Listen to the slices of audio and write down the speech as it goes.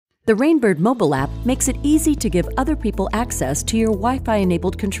The Rainbird mobile app makes it easy to give other people access to your Wi-Fi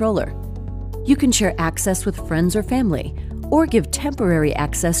enabled controller. You can share access with friends or family, or give temporary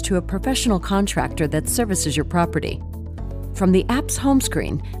access to a professional contractor that services your property. From the app's home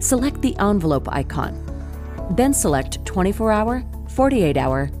screen, select the envelope icon. Then select 24-hour,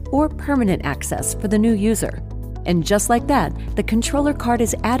 48-hour, or permanent access for the new user. And just like that, the controller card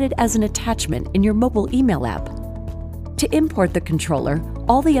is added as an attachment in your mobile email app. To import the controller,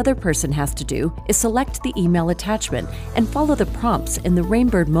 all the other person has to do is select the email attachment and follow the prompts in the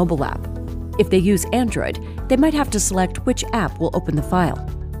Rainbird mobile app. If they use Android, they might have to select which app will open the file.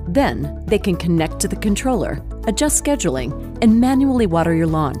 Then, they can connect to the controller, adjust scheduling, and manually water your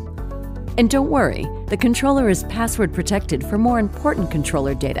lawn. And don't worry, the controller is password protected for more important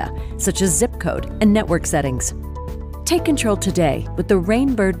controller data, such as zip code and network settings. Take control today with the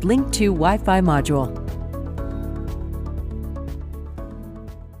Rainbird LNK2 WiFi module.